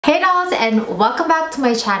Hey dolls, and welcome back to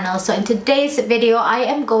my channel. So in today's video, I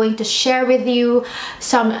am going to share with you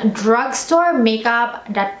some drugstore makeup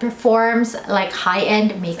that performs like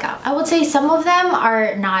high-end makeup. I would say some of them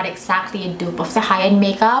are not exactly a dupe of the high-end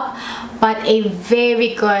makeup, but a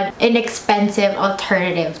very good, inexpensive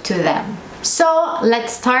alternative to them. So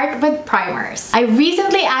let's start with primers. I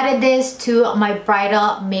recently added this to my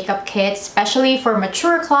bridal makeup kit, especially for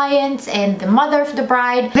mature clients and the mother of the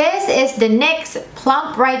bride. This is the NYX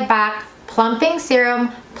Plump Right Back Plumping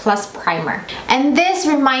Serum plus Primer. And this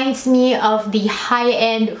reminds me of the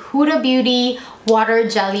high-end Huda Beauty Water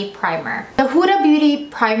Jelly Primer. The Huda Beauty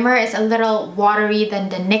Primer is a little watery than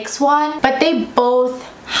the NYX one, but they both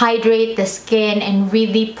hydrate the skin and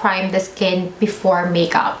really prime the skin before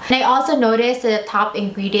makeup. And I also noticed that the top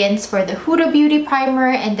ingredients for the Huda Beauty Primer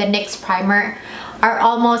and the NYX Primer are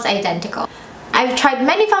almost identical. I've tried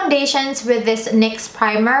many foundations with this NYX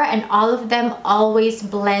primer and all of them always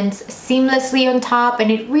blends seamlessly on top, and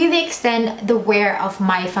it really extends the wear of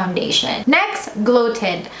my foundation. Next, Glow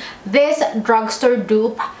Tint. This drugstore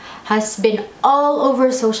dupe has been all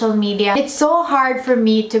over social media. It's so hard for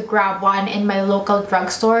me to grab one in my local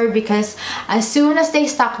drugstore because as soon as they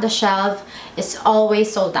stock the shelf, it's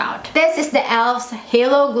always sold out. This is the e.l.f.'s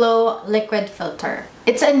Halo Glow Liquid Filter.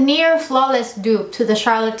 It's a near flawless dupe to the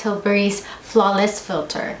Charlotte Tilbury's Flawless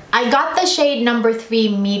Filter. I got the shade number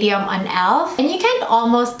 3 medium on e.l.f. and you can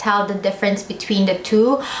almost tell the difference between the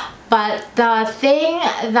two. But the thing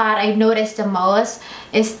that I noticed the most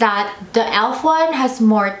is that the e.l.f. one has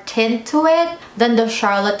more tint to it than the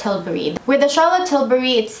Charlotte Tilbury. With the Charlotte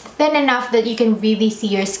Tilbury, it's thin enough that you can really see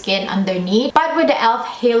your skin underneath. But with the e.l.f.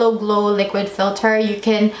 Halo Glow Liquid Filter, you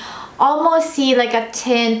can almost see like a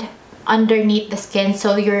tint underneath the skin,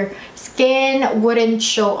 so your skin wouldn't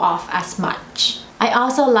show off as much. I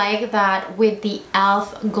also like that with the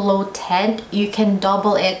e.l.f. Glow Tint, you can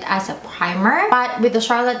double it as a primer. But with the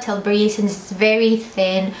Charlotte Tilbury, since it's very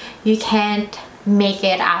thin, you can't make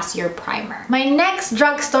it as your primer. My next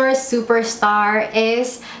drugstore superstar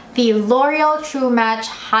is the Loreal True Match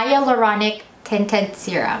Hyaluronic Tinted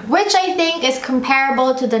Serum, which I think is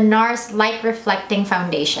comparable to the NARS Light Reflecting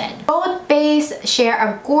Foundation. Both bases share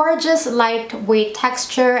a gorgeous lightweight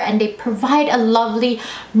texture and they provide a lovely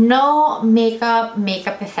no makeup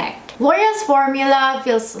effect. L'Oreal's formula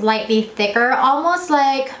feels slightly thicker, almost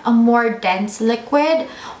like a more dense liquid,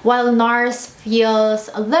 while NARS feels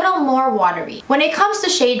a little more watery. When it comes to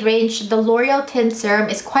shade range, the L'Oreal Tint Serum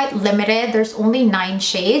is quite limited. There's only 9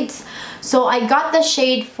 shades. So I got the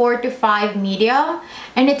shade 4 to 5 medium,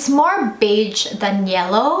 and it's more beige than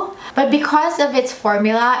yellow. But because of its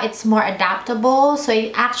formula, it's more adaptable, so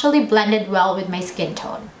it actually blended well with my skin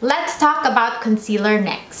tone. Let's talk about concealer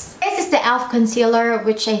next. This is the e.l.f. concealer,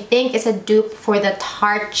 which I think is a dupe for the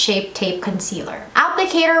Tarte Shape Tape Concealer.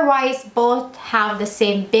 Applicator wise, both have the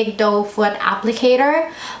same big doe foot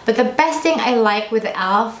applicator, but the best thing I like with the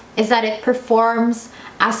e.l.f. is that it performs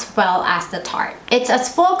as well as the Tarte. It's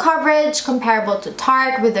as full coverage comparable to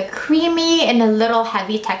Tarte with a creamy and a little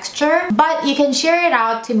heavy texture, but you can share it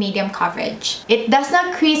out to medium coverage. It does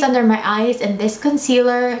not crease under my eyes, and this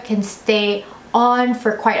concealer can stay on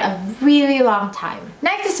for quite a really long time.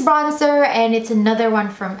 Next is bronzer, and it's another one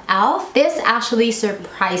from e.l.f. This actually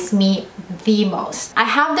surprised me the most. I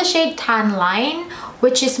have the shade Tan Line,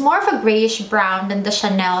 which is more of a grayish brown than the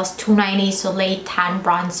Chanel's 290 Soleil Tan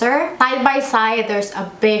Bronzer. Side by side, there's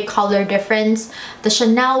a big color difference. The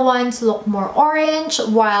Chanel ones look more orange,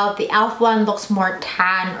 while the e.l.f. one looks more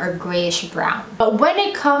tan or grayish brown. But when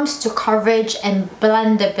it comes to coverage and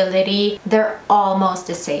blendability, they're almost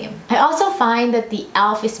the same. I also find that the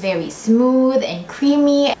e.l.f. is very smooth and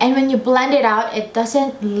creamy, and when you blend it out, it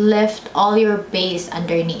doesn't lift all your base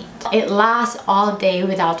underneath. It lasts all day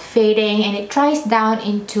without fading, and it dries down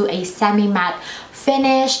into a semi-matte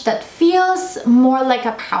finish that feels more like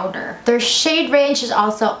a powder. Their shade range is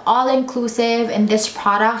also all-inclusive, and this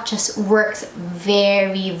product just works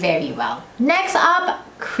very well. Next up,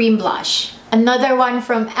 cream blush. Another one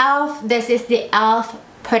from e.l.f. This is the e.l.f.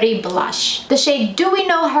 Putty Blush. The shade Do We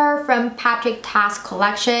Know Her from Patrick Ta's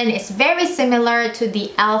collection is very similar to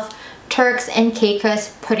the e.l.f. Turks and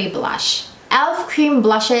Caicos Putty Blush. e.l.f. cream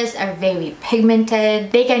blushes are very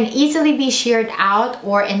pigmented. They can easily be sheared out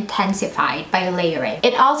or intensified by layering.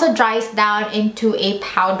 It also dries down into a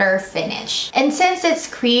powder finish. And since it's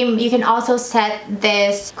cream, you can also set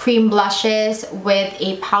this cream blushes with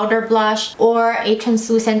a powder blush or a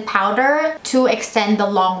translucent powder to extend the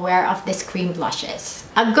long wear of this cream blushes.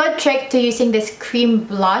 A good trick to using this cream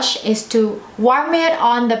blush is to warm it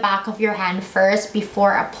on the back of your hand first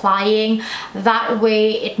before applying. That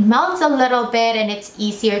way it melts a little bit and it's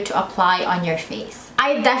easier to apply on your face.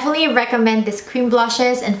 I definitely recommend these cream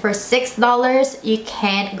blushes, and for $6 you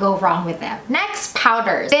can't go wrong with them. Next,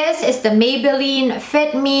 powders. This is the Maybelline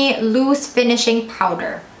Fit Me Loose Finishing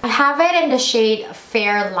Powder. I have it in the shade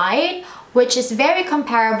Fair Light, which is very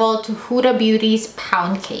comparable to Huda Beauty's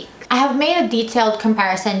Pound Cake. I have made a detailed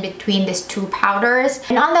comparison between these two powders,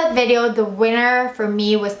 and on that video the winner for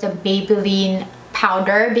me was the Maybelline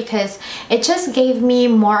powder because it just gave me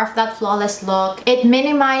more of that flawless look. It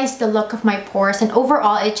minimized the look of my pores, and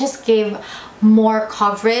overall it just gave more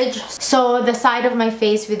coverage. So the side of my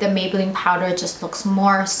face with the Maybelline powder just looks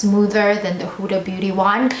more smoother than the Huda Beauty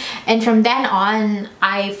one, and from then on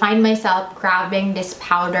I find myself grabbing this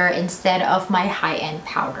powder instead of my high-end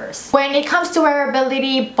powders. When it comes to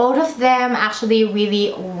wearability, both of them actually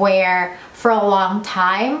really wear for a long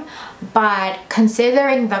time, but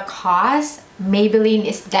considering the cost, Maybelline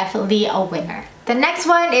is definitely a winner. The next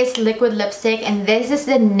one is liquid lipstick, and this is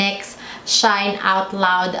the NYX Shine Out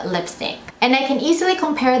Loud lipstick. And I can easily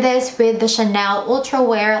compare this with the Chanel Ultra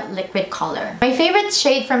Wear liquid color. My favorite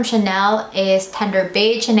shade from Chanel is Tender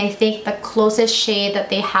Beige, and I think the closest shade that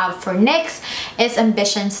they have for NYX is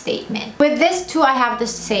Ambition Statement. With this two, I have to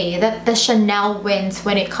say that the Chanel wins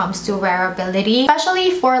when it comes to wearability,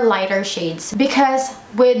 especially for lighter shades, because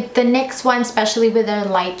with the NYX one, especially with their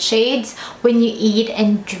light shades, when you eat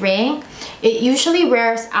and drink, it usually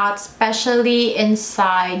wears out, especially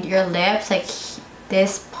inside your lips, like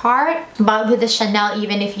this part. But with the Chanel,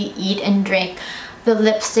 even if you eat and drink, the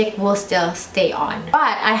lipstick will still stay on.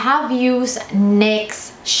 But I have used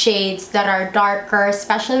NYX shades that are darker,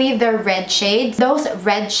 especially the red shades. Those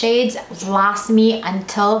red shades last me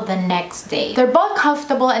until the next day. They're both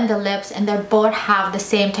comfortable in the lips, and they both have the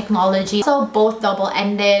same technology, so both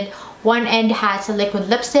double-ended. One end has a liquid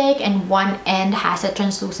lipstick and one end has a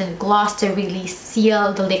translucent gloss to really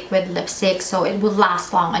seal the liquid lipstick so it will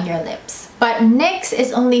last long on your lips. But NYX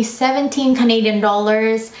is only 17 Canadian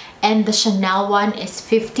dollars and the Chanel one is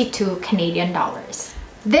 52 Canadian dollars.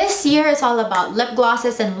 This year is all about lip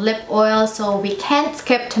glosses and lip oil, so we can't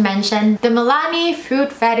skip to mention the Milani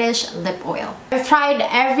Fruit Fetish Lip Oil. I've tried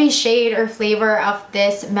every shade or flavor of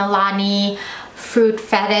this Milani Fruit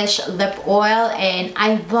Fetish lip oil, and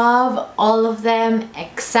I love all of them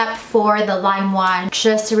except for the lime one.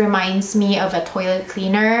 Just reminds me of a toilet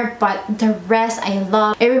cleaner, but the rest I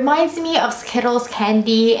love. It reminds me of Skittles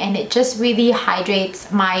candy, and it just really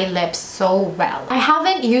hydrates my lips so well. I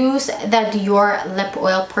haven't used the Dior lip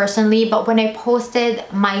oil personally, but when I posted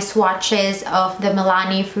my swatches of the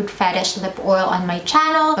Milani Fruit Fetish lip oil on my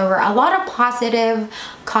channel, there were a lot of positive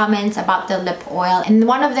comments about the lip oil, and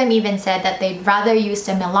one of them even said that they'd rather use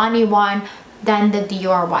the Milani one than the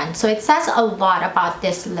Dior one. So it says a lot about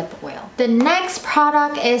this lip oil. The next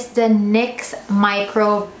product is the NYX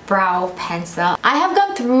Micro Brow Pencil. I have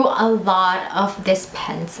gone through a lot of this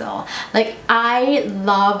pencil. Like, I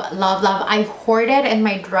love. I hoard it in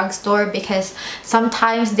my drugstore because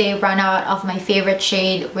sometimes they run out of my favorite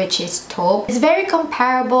shade, which is taupe. It's very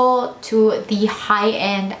comparable to the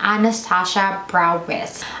high-end Anastasia Brow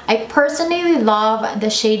Wiz. I personally love the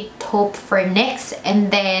shade taupe for NYX,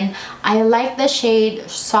 and then I like the shade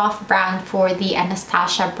soft brown for the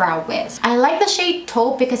Anastasia Brow Wiz. I like the shade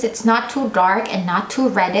taupe because it's not too dark and not too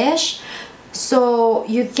reddish, so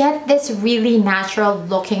you get this really natural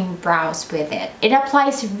looking brows with it. It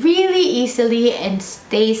applies really easily and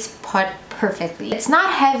stays put perfectly. It's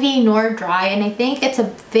not heavy nor dry, and I think it's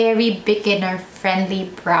a very beginner friendly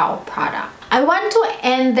brow product. I want to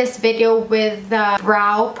end this video with the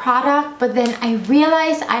brow product, but then I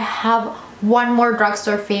realized I have one more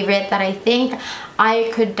drugstore favorite that I think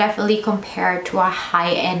I could definitely compare to a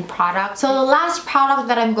high-end product. So the last product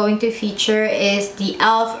that I'm going to feature is the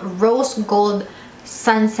e.l.f. Rose Gold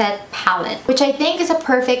Sunset Palette, which I think is a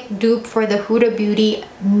perfect dupe for the Huda Beauty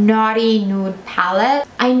Naughty Nude Palette.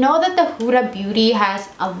 I know that the Huda Beauty has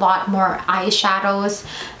a lot more eyeshadows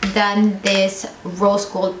than this Rose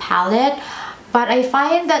Gold palette, but I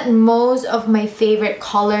find that most of my favorite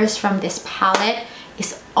colors from this palette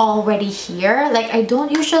is already here. Like, I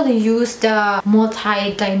don't usually use the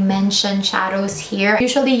multi-dimension shadows here. I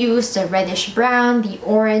usually use the reddish brown, the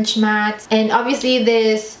orange matte, and obviously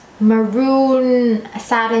this maroon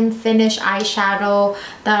satin finish eyeshadow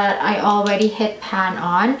that I already hit pan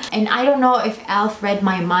on. And I don't know if e.l.f. read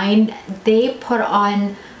my mind. They put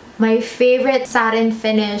on my favorite satin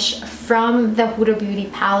finish from the Huda Beauty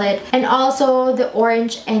palette, and also the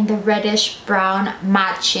orange and the reddish brown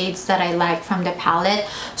matte shades that I like from the palette.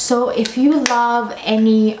 So if you love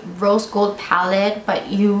any rose gold palette but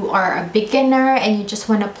you are a beginner and you just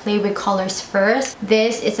want to play with colors first,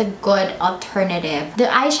 this is a good alternative.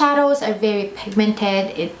 The eyeshadows are very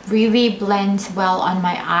pigmented. It really blends well on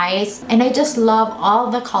my eyes, and I just love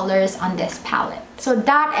all the colors on this palette. So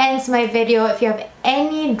that ends my video. If you have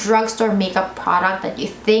any drugstore makeup product that you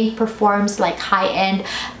think performs like high-end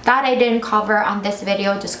that I didn't cover on this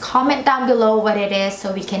video, just comment down below what it is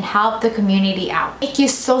so we can help the community out. Thank you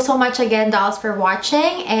so much again, dolls, for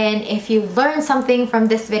watching. And if you learned something from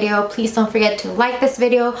this video, please don't forget to like this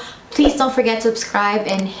video. Please don't forget to subscribe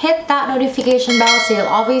and hit that notification bell so you'll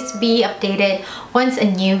always be updated once a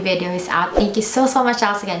new video is out. Thank you so much,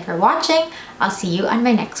 dolls, again for watching. I'll see you on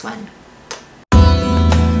my next one.